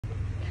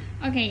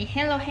Okay,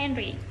 hello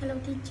Henry. Hello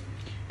teacher.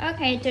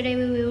 Okay, today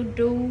we will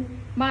do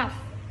math.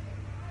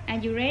 Are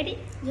you ready?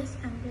 Yes,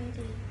 I'm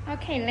ready.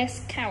 Okay,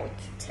 let's count.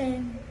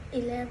 10,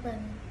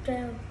 11,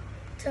 12,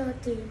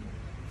 13,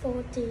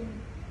 14,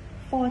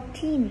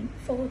 14,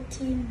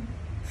 14,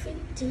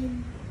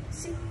 15,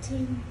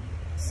 16,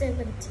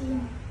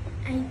 17,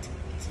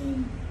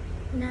 18,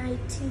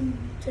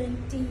 19,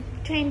 20,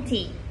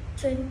 20,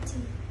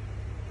 20,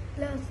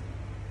 plus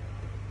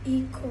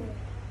equal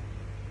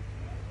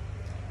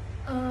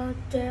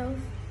 12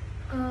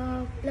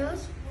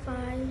 plus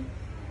 5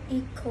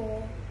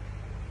 equal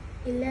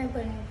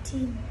 11.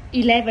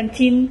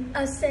 17.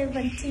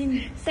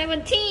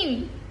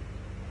 17.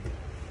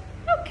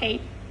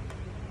 Okay.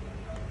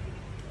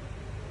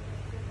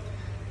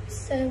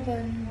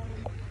 7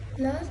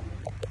 plus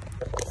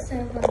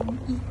 7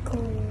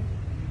 equal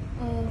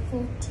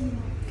 14.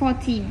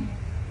 14,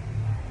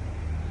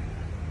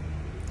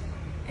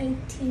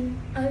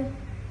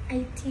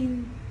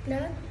 18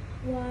 plus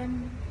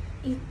 1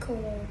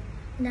 equal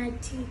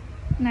 19.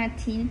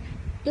 19.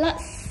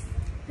 Plus.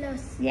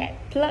 Yeah,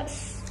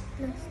 plus.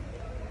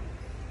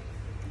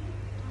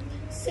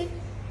 6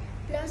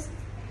 plus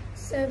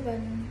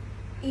 7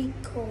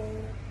 equal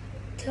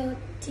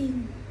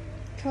 13.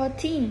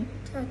 13.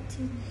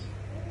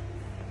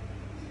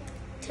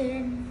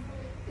 10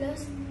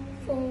 plus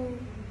 4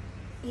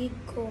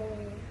 equal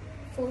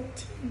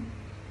 14.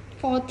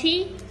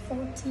 40.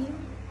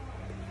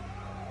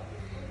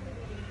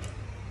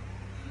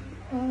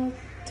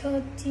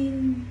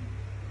 13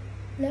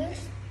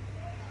 plus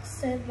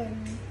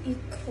 7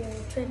 equal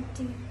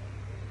 20.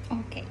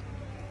 Okay.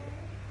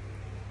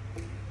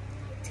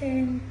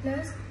 10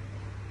 plus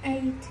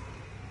 8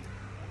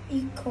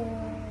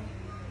 equal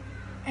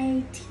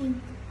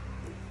 18.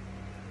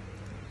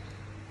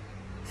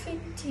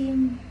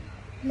 15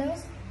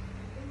 plus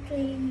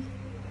 3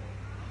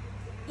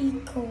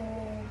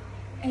 equal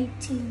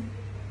 18.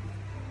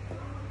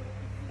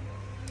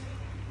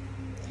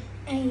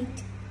 8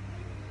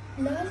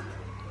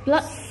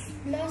 plus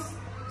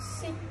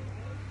 6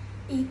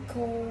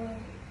 equal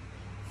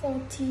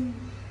 14.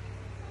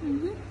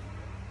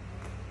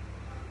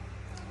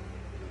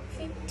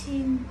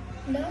 15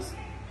 plus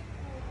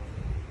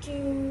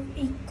 2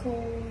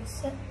 equal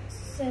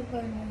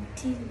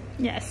 17.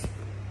 Yes.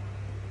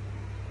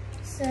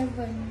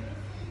 7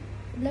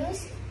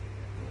 plus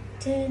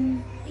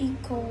 10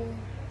 equal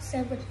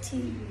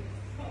 17.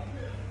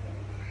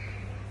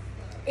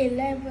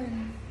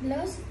 11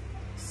 plus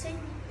 6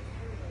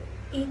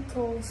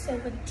 equal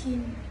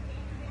 17.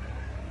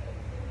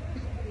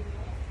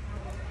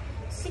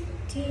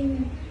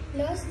 16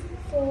 plus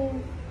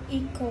 4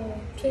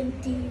 equal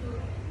 20.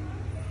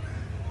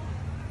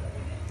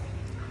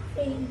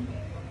 3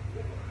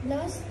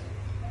 plus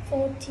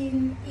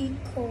 14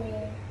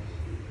 equal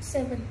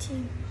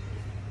 17.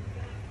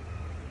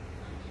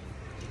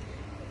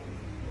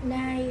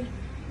 9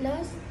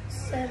 plus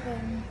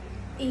 7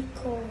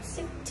 equal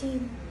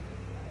 16.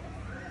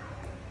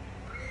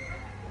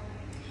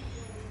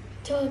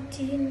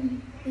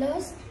 13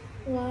 plus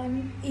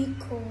 1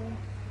 equal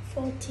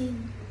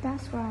 14.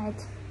 That's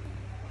right.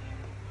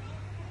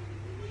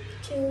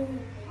 2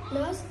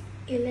 plus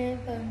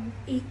 11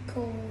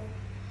 equal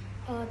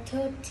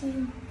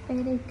 13.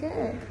 Very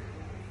good.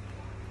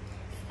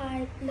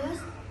 5 plus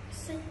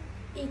 6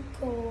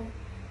 equal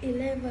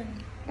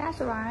 11.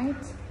 That's right.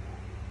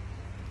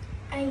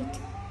 8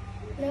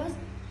 plus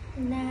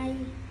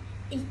 9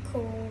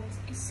 equals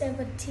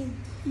 17.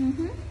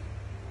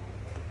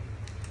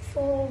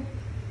 4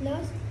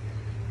 plus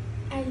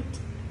 8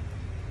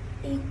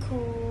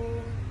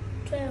 equal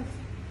 12.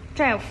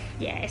 12.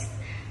 Yes.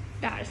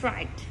 That's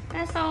right.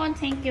 That's all.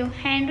 Thank you,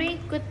 Henry.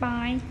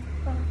 Goodbye.